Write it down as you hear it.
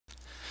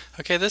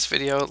Okay, this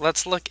video,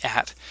 let's look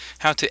at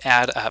how to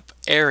add up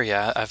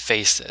area of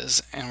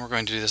faces, and we're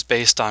going to do this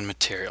based on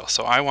material.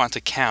 So I want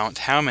to count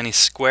how many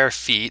square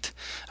feet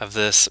of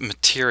this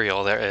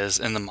material there is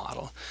in the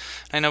model.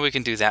 I know we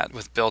can do that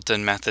with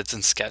built-in methods in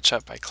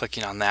SketchUp by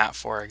clicking on that,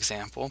 for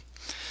example,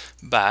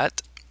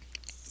 but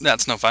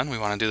that's no fun. We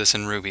want to do this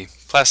in Ruby.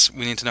 Plus,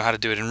 we need to know how to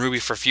do it in Ruby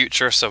for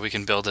future so we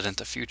can build it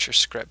into future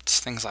scripts,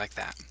 things like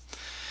that.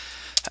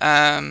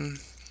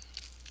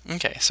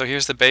 Okay, so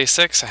here's the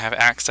basics. I have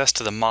access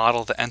to the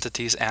model, the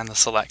entities, and the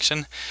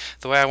selection.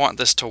 The way I want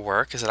this to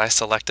work is that I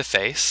select a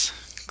face,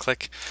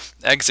 click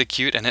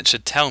execute, and it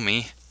should tell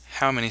me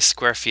how many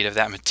square feet of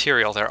that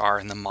material there are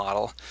in the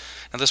model.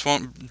 Now this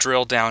won't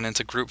drill down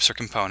into groups or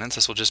components,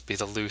 this will just be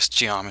the loose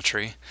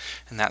geometry,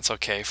 and that's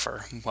okay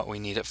for what we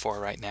need it for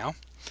right now.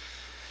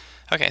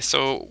 Okay,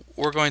 so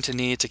we're going to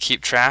need to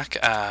keep track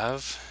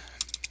of,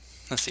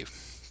 let's see,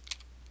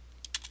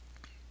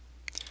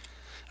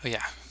 oh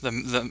yeah, here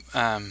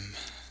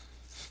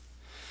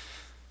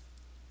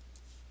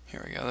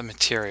we go, the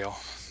material.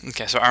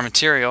 Okay, so our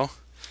material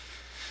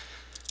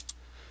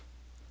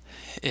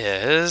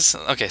is,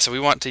 okay, so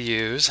we want to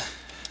use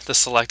the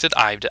selected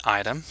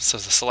item. So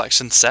the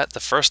selection set,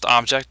 the first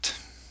object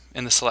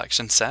in the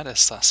selection set is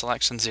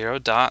selection 0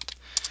 dot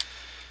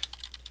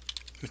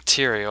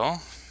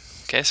material.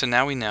 Okay, so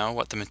now we know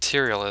what the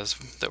material is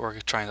that we're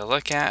trying to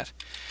look at.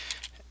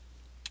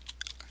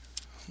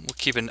 We'll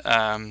keep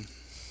a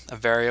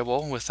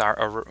variable with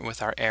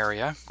our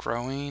area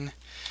growing.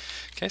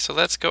 Okay, so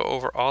let's go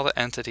over all the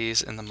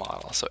entities in the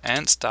model. So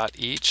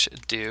ents.each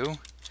do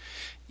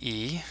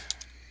e.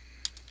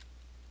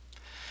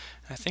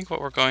 I think what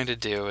we're going to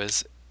do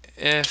is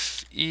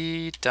if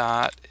e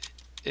dot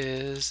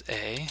is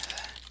a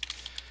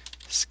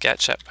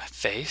SketchUp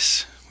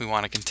face, we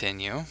want to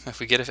continue.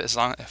 If we get if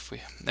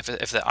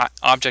the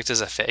object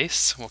is a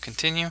face, we'll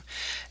continue.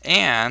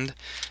 And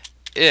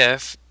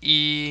if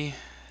e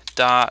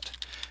dot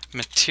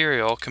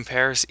material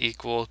compares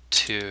equal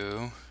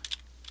to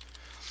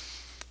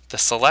the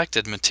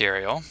selected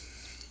material,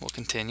 we'll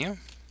continue.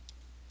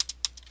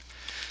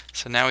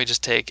 So now we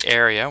just take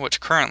area, which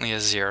currently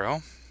is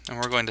 0, and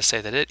we're going to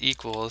say that it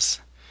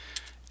equals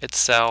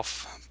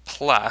itself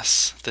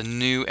plus the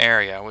new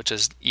area, which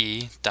is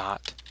e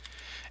dot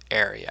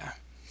area.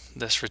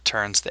 This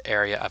returns the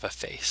area of a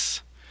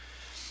face.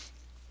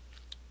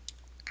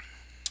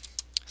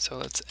 So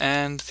let's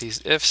end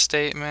these if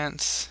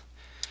statements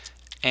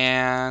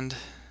and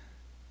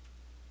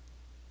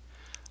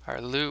our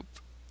loop,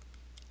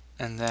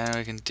 and then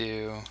we can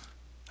do,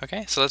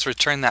 okay, so let's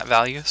return that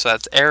value. So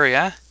that's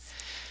area,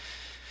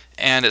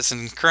 and it's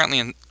currently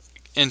in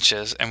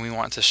inches, and we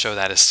want to show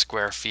that as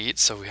square feet,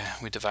 so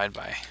we divide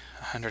by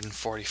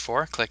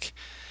 144, click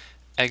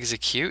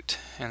execute,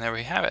 and there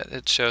we have it.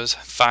 It shows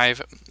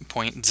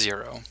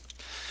 5.0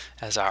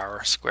 as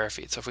our square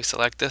feet. So if we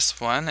select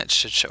this one, it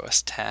should show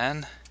us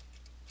 10.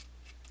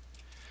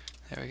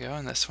 There we go,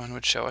 and this one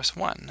would show us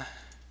 1.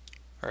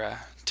 Or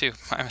 2.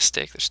 My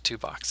mistake, there's 2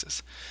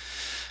 boxes.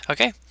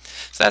 Okay,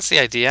 so that's the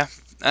idea.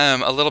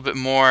 A little bit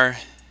more,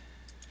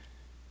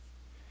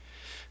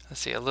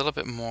 let's see, a little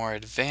bit more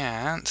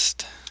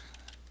advanced.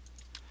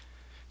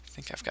 I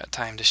think I've got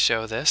time to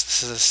show this.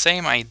 This is the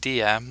same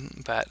idea,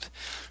 but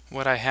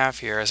what I have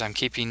here is I'm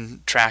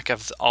keeping track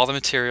of all the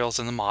materials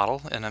in the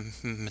model in a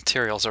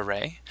materials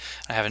array.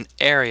 I have an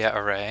area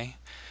array,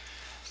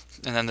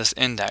 and then this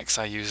index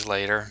I use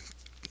later.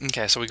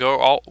 Okay, so we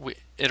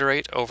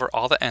iterate over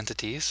all the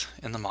entities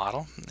in the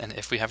model, and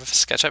if we have a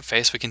SketchUp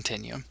face, we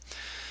continue.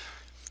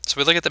 So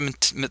we look at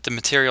the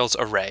materials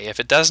array. If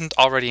it doesn't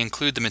already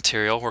include the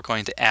material, we're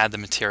going to add the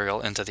material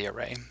into the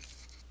array.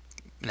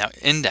 Now,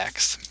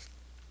 index.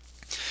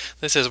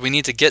 This is, we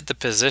need to get the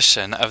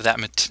position of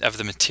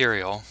the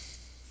material,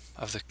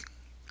 of the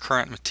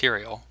current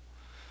material,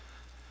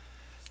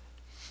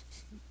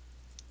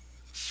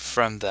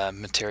 from the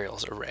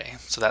materials array.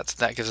 So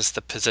that gives us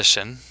the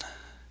position.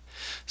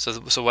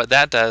 So what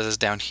that does is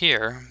down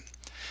here,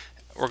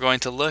 we're going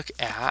to look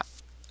at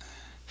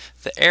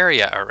the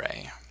area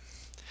array,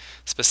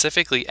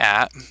 specifically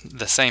at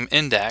the same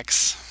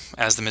index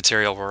as the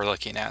material we're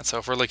looking at. So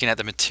if we're looking at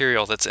the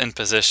material that's in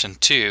position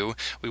 2,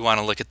 we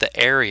want to look at the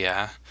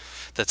area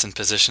that's in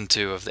position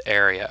 2 of the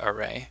area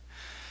array.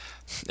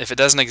 If it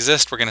doesn't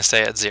exist, we're going to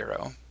say it's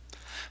 0.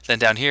 Then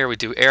down here we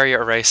do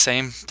area array,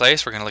 same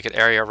place. We're going to look at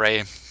area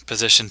array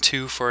position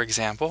 2, for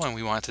example, and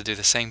we want to do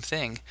the same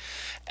thing.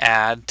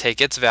 Take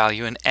its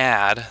value and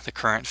add the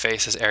current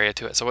face's area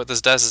to it. So what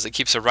this does is it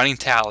keeps a running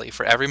tally.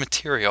 For every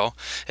material,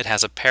 it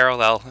has a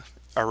parallel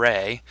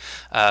array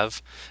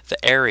of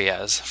the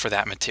areas for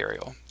that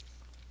material.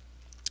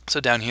 So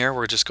down here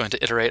we're just going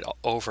to iterate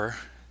over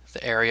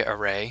the area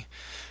array,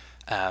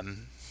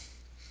 the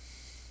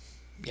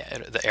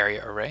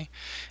area array,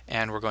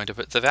 and we're going to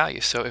put the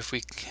value. So if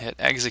we hit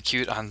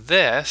execute on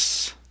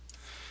this,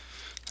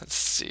 let's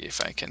see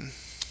if I can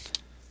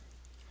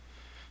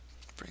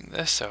bring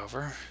this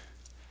over,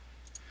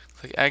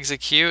 click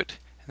execute,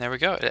 and there we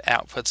go. It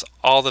outputs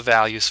all the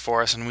values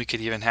for us, and we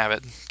could even have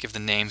it give the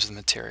names of the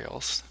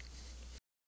materials.